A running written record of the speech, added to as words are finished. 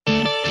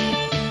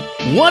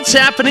What's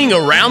happening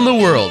around the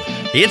world?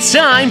 It's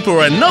time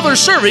for another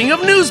serving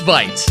of News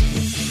Bites.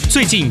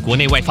 最近国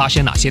内外发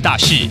生哪些大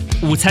事？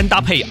午餐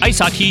搭配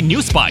ICT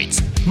News Bites，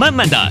 慢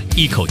慢的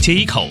一口接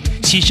一口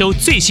吸收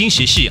最新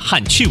时事和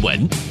趣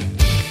闻。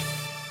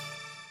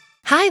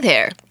Hi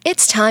there,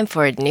 it's time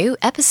for a new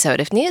episode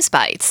of News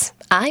Bites.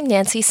 I'm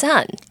Nancy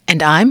Sun.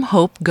 And I'm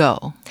Hope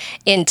Ngo.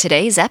 In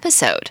today's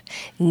episode,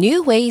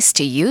 new ways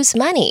to use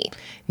money.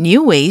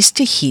 New ways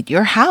to heat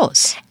your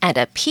house. And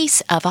a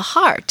piece of a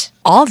heart.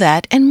 All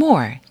that and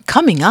more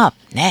coming up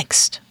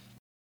next.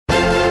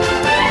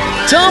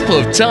 Top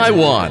of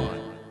Taiwan.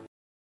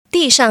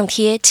 地上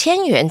贴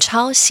1000元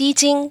钞吸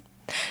金.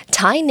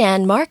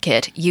 Tainan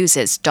market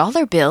uses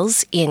dollar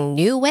bills in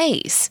new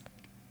ways.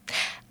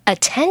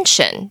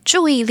 Attention,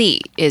 注意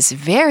力 is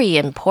very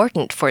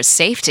important for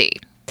safety.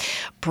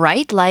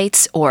 Bright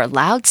lights or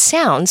loud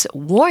sounds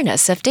warn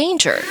us of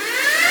danger.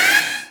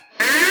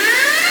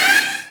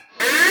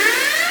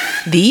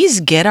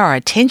 These get our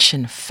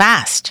attention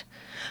fast.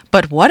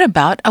 But what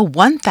about a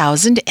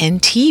 1,000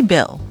 NT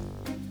bill?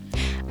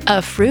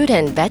 A fruit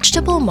and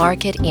vegetable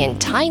market in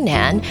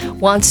Tainan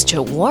wants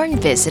to warn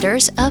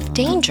visitors of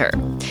danger.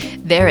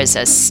 There is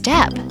a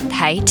step,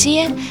 台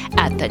阶,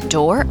 at the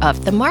door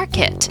of the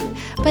market,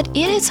 but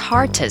it is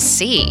hard to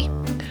see.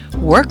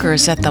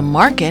 Workers at the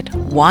market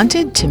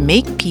wanted to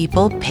make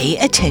people pay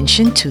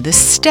attention to the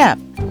step.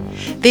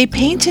 They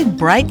painted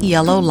bright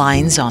yellow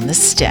lines on the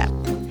step.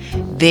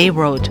 They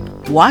wrote,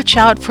 "Watch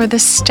out for the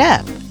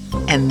step."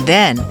 And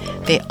then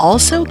they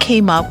also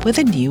came up with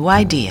a new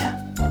idea.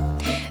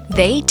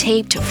 They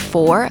taped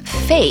 4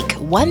 fake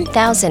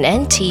 1,000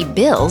 NT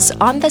bills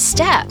on the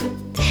step.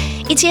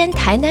 一间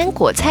台南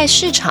果菜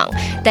市场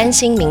担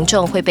心民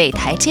众会被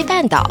台阶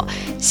绊倒，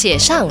写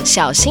上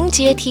小心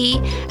阶梯，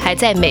还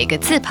在每个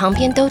字旁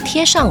边都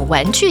贴上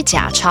玩具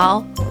假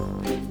钞。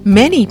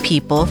Many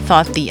people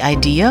thought the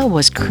idea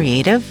was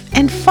creative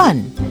and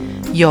fun.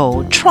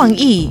 有创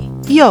意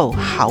又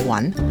好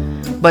玩.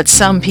 But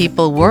some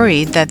people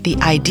worried that the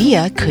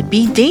idea could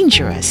be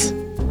dangerous.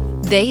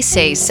 They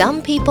say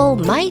some people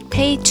might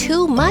pay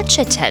too much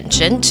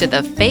attention to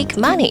the fake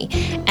money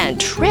and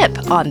trip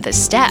on the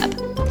step.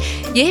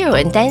 也有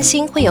人担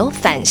心会有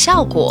反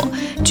效果，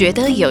觉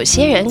得有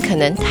些人可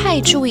能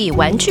太注意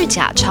玩具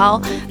假钞，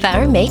反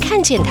而没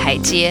看见台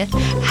阶，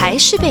还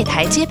是被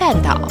台阶绊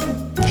倒。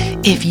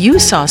If you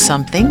saw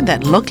something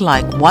that looked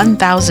like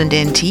 1,000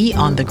 NT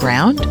on the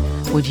ground,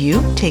 would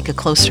you take a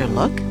closer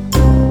look?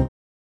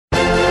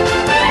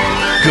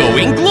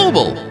 Going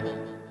global.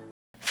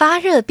 发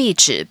热壁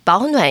纸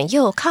保暖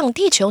又抗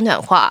地球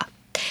暖化。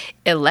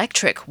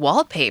Electric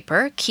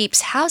wallpaper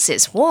keeps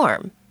houses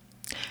warm.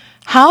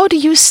 How do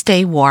you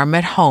stay warm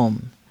at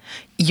home?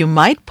 You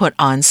might put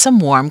on some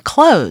warm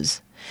clothes.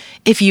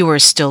 If you are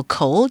still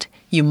cold,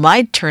 you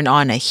might turn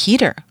on a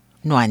heater,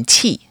 暖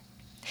气.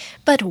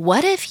 But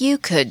what if you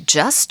could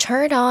just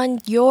turn on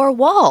your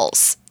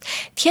walls?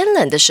 天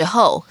冷的时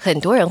候，很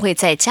多人会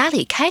在家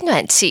里开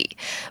暖气。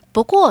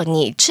不过，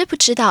你知不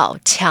知道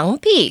墙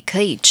壁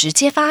可以直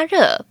接发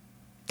热？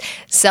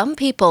 Some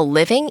people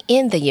living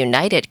in the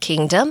United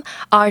Kingdom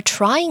are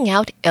trying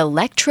out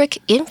electric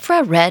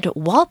infrared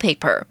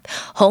wallpaper,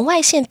 红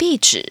外线壁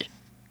纸。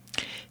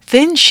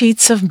 Thin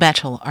sheets of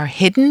metal are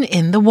hidden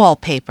in the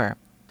wallpaper.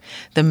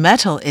 The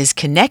metal is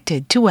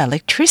connected to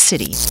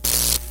electricity.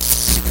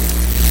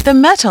 The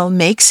metal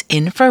makes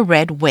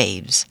infrared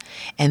waves,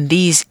 and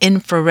these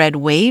infrared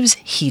waves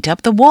heat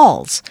up the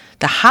walls,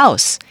 the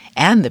house,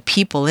 and the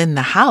people in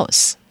the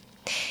house.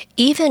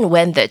 Even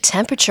when the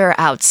temperature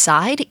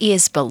outside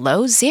is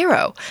below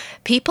 0,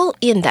 people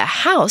in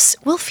the house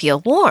will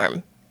feel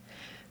warm.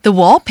 The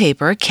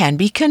wallpaper can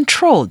be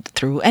controlled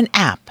through an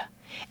app,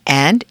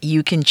 and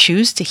you can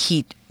choose to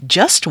heat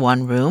just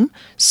one room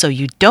so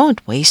you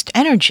don't waste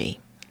energy.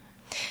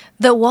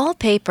 The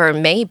wallpaper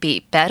may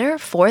be better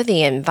for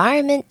the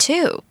environment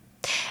too.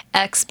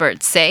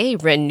 Experts say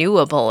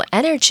renewable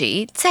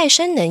energy, 再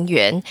生能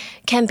源,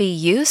 can be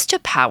used to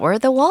power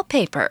the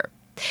wallpaper.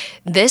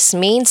 This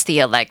means the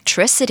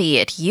electricity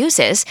it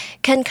uses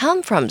can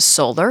come from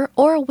solar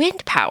or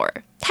wind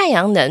power, 太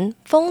阳能、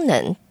风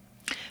能.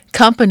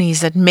 Companies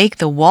that make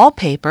the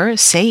wallpaper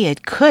say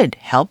it could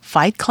help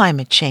fight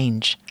climate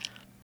change.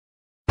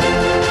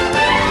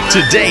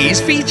 Today's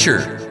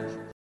feature.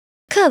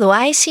 克罗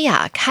埃西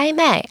亚开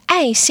卖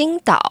爱心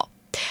岛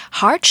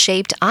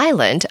Heart-shaped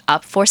island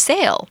up for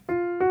sale.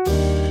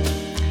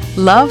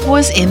 Love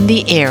was in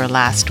the air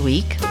last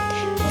week.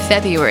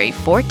 February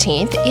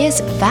 14th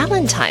is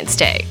Valentine's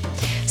Day.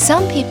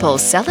 Some people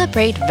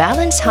celebrate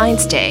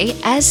Valentine's Day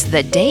as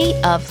the day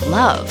of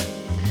love.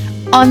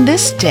 On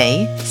this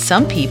day,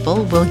 some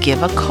people will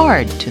give a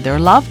card to their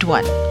loved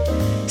one.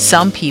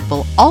 Some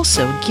people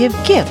also give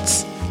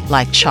gifts,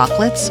 like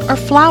chocolates or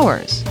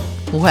flowers.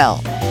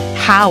 Well,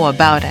 how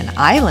about an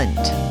island?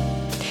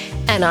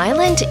 An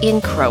island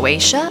in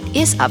Croatia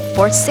is up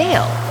for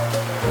sale.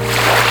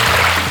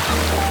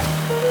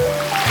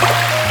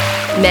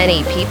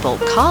 Many people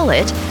call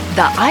it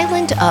the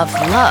Island of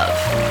Love.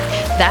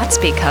 That's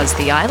because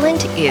the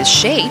island is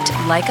shaped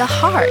like a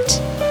heart.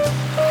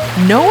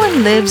 No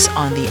one lives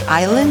on the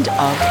island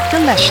of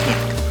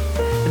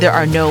Galesnjak. There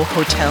are no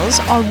hotels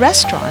or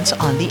restaurants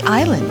on the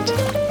island.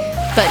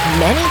 But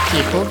many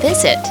people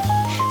visit.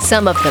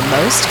 Some of the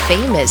most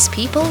famous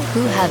people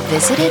who have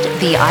visited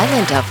the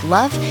island of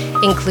love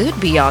include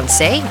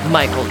Beyoncé,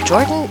 Michael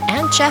Jordan,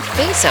 and Jeff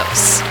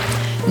Bezos.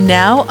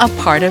 Now a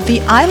part of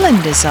the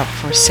island is up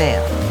for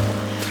sale.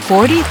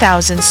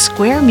 40,000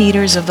 square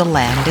meters of the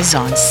land is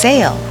on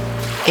sale.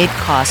 It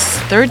costs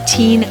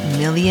 13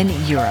 million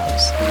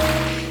euros.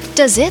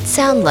 Does it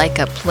sound like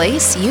a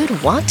place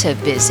you'd want to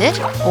visit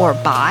or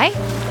buy?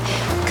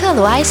 克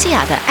罗埃西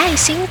亚的爱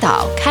心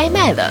岛开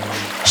卖了，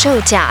售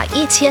价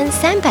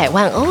1300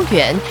万欧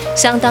元，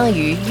相当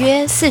于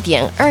约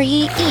4.21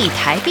亿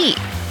台币。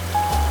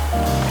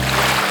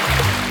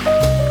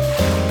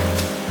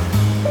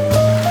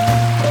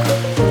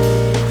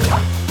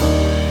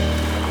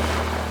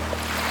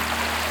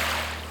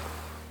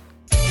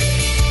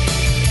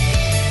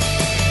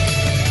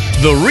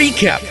The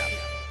recap.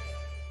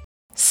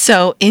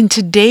 So, in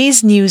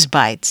today's News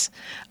Bites,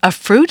 a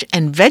fruit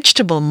and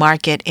vegetable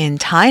market in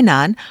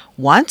Tainan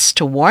wants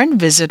to warn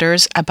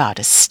visitors about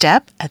a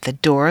step at the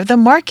door of the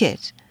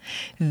market.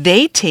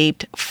 They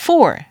taped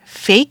 4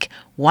 fake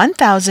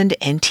 1,000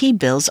 NT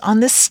bills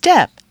on the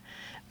step.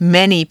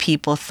 Many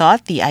people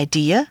thought the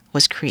idea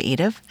was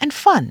creative and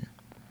fun.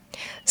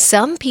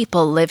 Some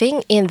people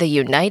living in the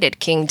United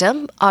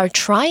Kingdom are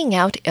trying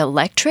out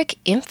electric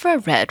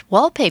infrared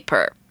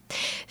wallpaper.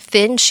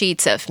 Thin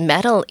sheets of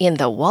metal in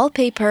the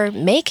wallpaper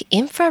make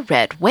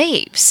infrared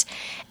waves,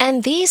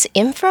 and these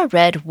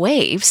infrared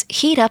waves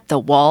heat up the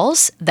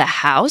walls,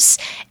 the house,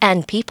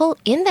 and people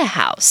in the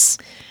house.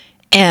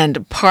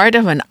 And part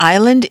of an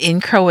island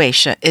in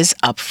Croatia is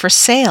up for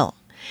sale.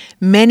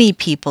 Many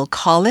people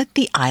call it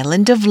the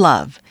Island of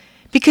Love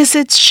because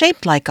it's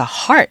shaped like a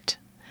heart.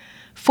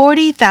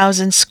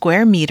 40,000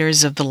 square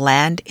meters of the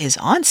land is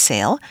on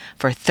sale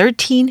for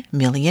 13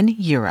 million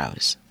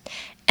euros.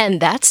 And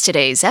that's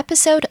today's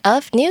episode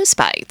of News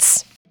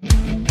Bites.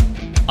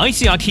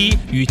 ICRT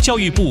与教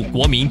育部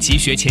国民及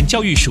学前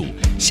教育署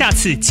下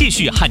次继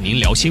续和您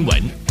聊新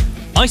闻。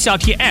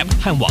ICRT App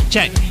和网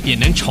站也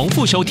能重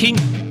复收听。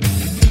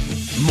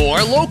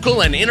More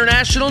local and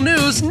international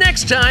news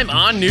next time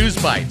on News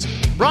Bites.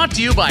 Brought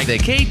to you by the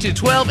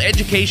K-12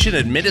 Education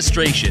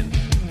Administration.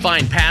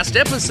 Find past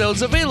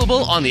episodes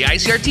available on the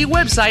ICRT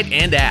website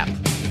and app.